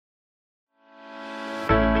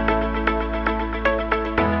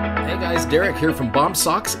guys, Derek here from Bomb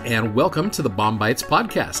Socks, and welcome to the BOM-BITES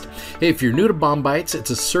podcast. Hey, if you're new to BOM-BITES,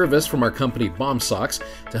 it's a service from our company Bomb Socks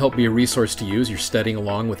to help be a resource to use. You're studying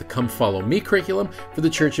along with the Come Follow Me curriculum for the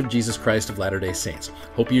Church of Jesus Christ of Latter-day Saints.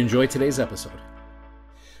 Hope you enjoy today's episode.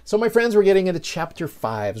 So my friends, we're getting into chapter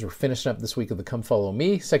 5 as we're finishing up this week of the Come Follow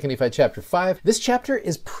Me, 2 Nephi chapter 5. This chapter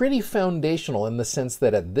is pretty foundational in the sense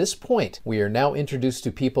that at this point, we are now introduced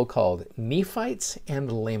to people called Nephites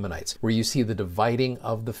and Lamanites, where you see the dividing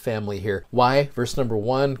of the family here. Why? Verse number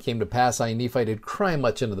 1, came to pass, I, Nephi, did cry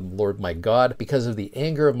much unto the Lord my God because of the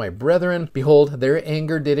anger of my brethren. Behold, their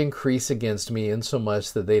anger did increase against me,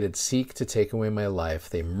 insomuch that they did seek to take away my life.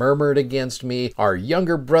 They murmured against me. Our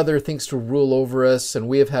younger brother thinks to rule over us, and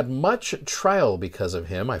we have had much trial because of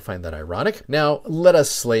him. I find that ironic. Now let us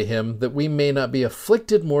slay him, that we may not be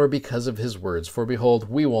afflicted more because of his words. For behold,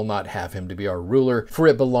 we will not have him to be our ruler, for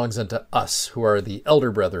it belongs unto us, who are the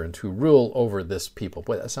elder brethren, to rule over this people.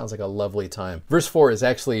 Boy, that sounds like a lovely time. Verse 4 is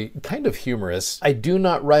actually kind of humorous. I do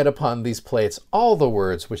not write upon these plates all the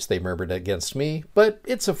words which they murmured against me, but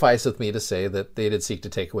it sufficeth me to say that they did seek to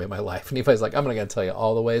take away my life. And Nephi's like, I'm not going to tell you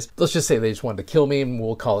all the ways. Let's just say they just wanted to kill me, and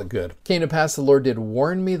we'll call it good. Came to pass, the Lord did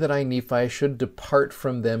warn me that I, Nephi, should depart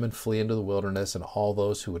from them and flee into the wilderness, and all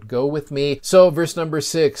those who would go with me. So verse number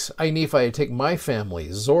 6, I, Nephi, take my family,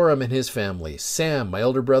 Zoram and his family, Sam, my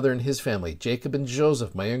elder brother and his family, Jacob and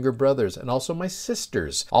Joseph, my younger brothers, and also my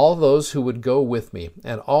sisters, all those who would go with me.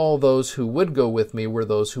 And all those who would go with me were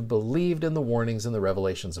those who believed in the warnings and the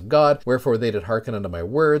revelations of God, wherefore they did hearken unto my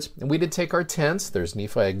words. And we did take our tents. There's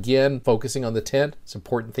Nephi again, focusing on the tent. It's an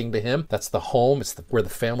important thing to him. That's the home. It's where the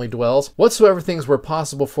family dwells. Whatsoever things were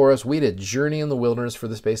possible for us, we did journey in the wilderness for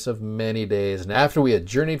the space of many days. And after we had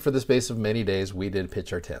journeyed for the space of many days, we did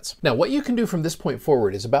pitch our tents. Now, what you can do from this point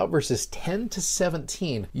forward is about verses 10 to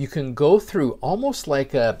 17. You can go through almost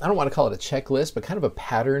like I don't want to call it a checklist, but kind of a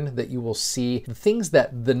pattern that you will see the things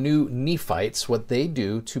that the new Nephites, what they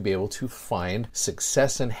do to be able to find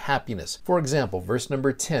success and happiness. For example, verse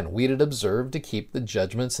number 10, we did observe to keep the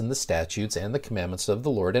judgments and the statutes and the commandments of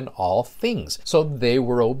the Lord in all things. So they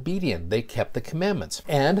were obedient. They kept the commandments.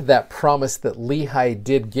 And that promise that Lehi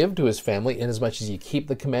did give to his family, inasmuch as you keep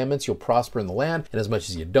the commandments, you'll prosper in the land, and as much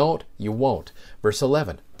as you don't, you won't. Verse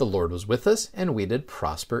 11, the Lord was with us, and we did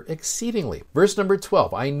prosper exceedingly. Verse number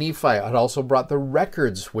 12, I, Nephi, had also brought the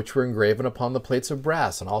records which were engraven upon the plates of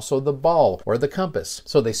brass, and also the ball, or the compass.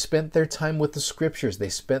 So they spent their time with the scriptures. They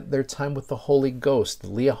spent their time with the Holy Ghost. The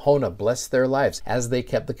Liahona blessed their lives as they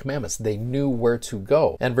kept the commandments. They knew where to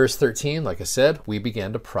go. And verse 13, like I said, we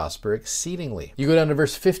began to prosper exceedingly. You go down to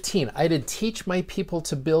verse 15, I did teach my people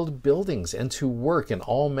to build buildings and to work in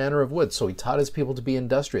all manner of wood. So he taught his people to be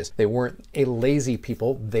industrious. They weren't a lazy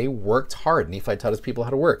people. They worked hard. Nephi taught his people how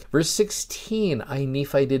to work. Verse 16, I,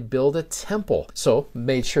 Nephi, did build a temple. So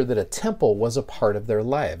made sure that a temple was a part of their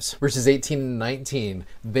lives. Verses 18 and 19,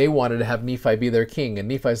 they wanted to have Nephi be their king. And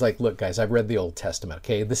Nephi's like, look, guys, I've read the Old Testament,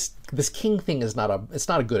 okay? This king thing is not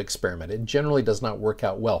a good experiment. It generally does not work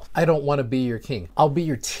out well. I don't want to be your king. I'll be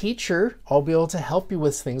your teacher. I'll be able to help you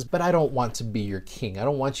with things, but I don't want to be your king. I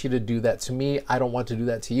don't want you to do that to me. I don't want to do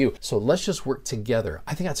that to you. So let's just work together.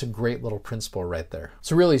 I think that's a great little principle right there.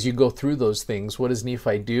 So really, as you go through those things, what does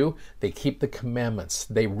Nephi do? They keep the commandments.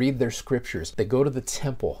 They read their scriptures. They go to the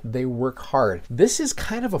temple. They work hard. This is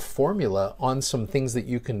kind of a formula on some things that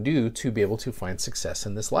you can do to be able to find success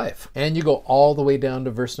in this life. And you go all the way down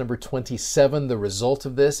to verse number 27. The result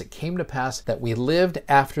of this, it came to pass that we lived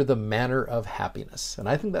after the manner of happiness. And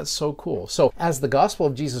I think that's so cool. So as the gospel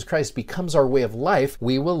of Jesus Christ becomes our way of life,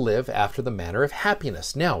 we will live after the manner of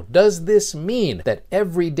happiness. Now, does this mean that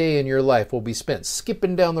every day in your life will be spent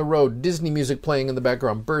skipping down the road, Disney music playing in the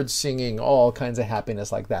background, birds singing, all kinds of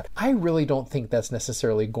happiness like that? I really don't think that's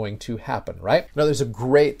necessarily going to happen, right? Now, there's a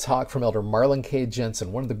great talk from Elder Marlon K.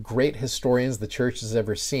 Jensen, one of the great historians the church has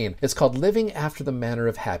ever seen. It's called Living After the Manner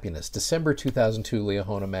of Happiness, December 2002,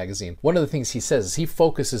 Liahona magazine. One of the things he says is he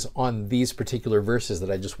focuses on these particular verses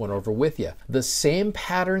that I just went over with you. The same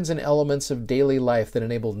patterns and elements of daily life that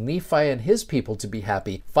enabled Nephi and his people to be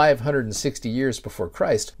happy 560 years before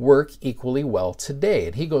Christ work equally well today.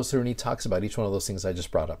 And he goes through and he talks about each one of those things I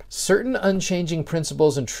just brought up. Certain unchanging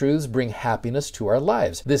principles and truths bring happiness to our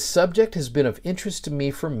lives. This subject has been of interest to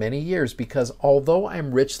me for many years because although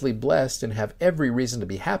I'm richly blessed and have every reason to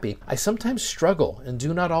be happy, I sometimes struggle and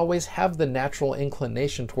do not always have the natural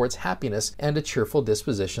inclination towards happiness and a cheerful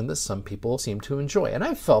disposition that some people seem to enjoy. And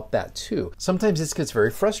I've felt that too. Sometimes this gets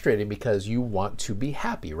very frustrating because you want to be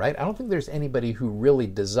happy, right? I don't think there's anybody who really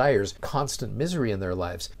desires constant misery in their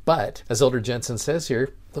lives. But as Elder Jensen says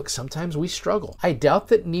here, Look, sometimes we struggle. I doubt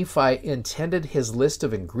that Nephi intended his list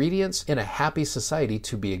of ingredients in a happy society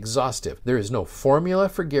to be exhaustive. There is no formula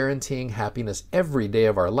for guaranteeing happiness every day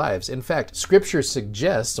of our lives. In fact, Scripture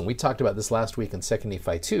suggests, and we talked about this last week in 2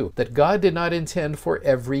 Nephi 2, that God did not intend for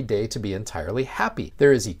every day to be entirely happy.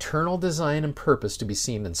 There is eternal design and purpose to be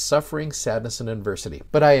seen in suffering, sadness, and adversity.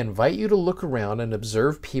 But I invite you to look around and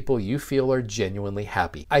observe people you feel are genuinely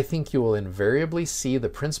happy. I think you will invariably see the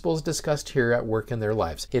principles discussed here at work in their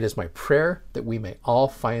lives. It is my prayer that we may all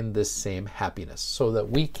find this same happiness so that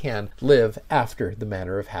we can live after the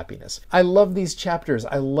manner of happiness. I love these chapters.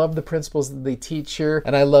 I love the principles that they teach here,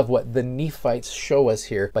 and I love what the Nephites show us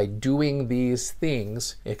here. By doing these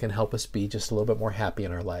things, it can help us be just a little bit more happy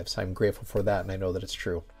in our lives. I'm grateful for that, and I know that it's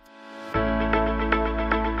true.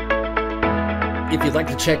 If you'd like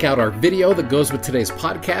to check out our video that goes with today's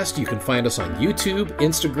podcast, you can find us on YouTube,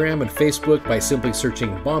 Instagram, and Facebook by simply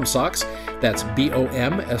searching BOM-SOCKS. That's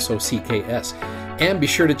BOMSOCKS. And be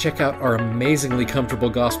sure to check out our amazingly comfortable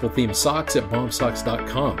gospel-themed socks at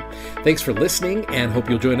BOMSOCKS.com. Thanks for listening, and hope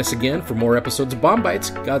you'll join us again for more episodes of BOM-BITES.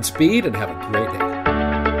 Godspeed, and have a great day.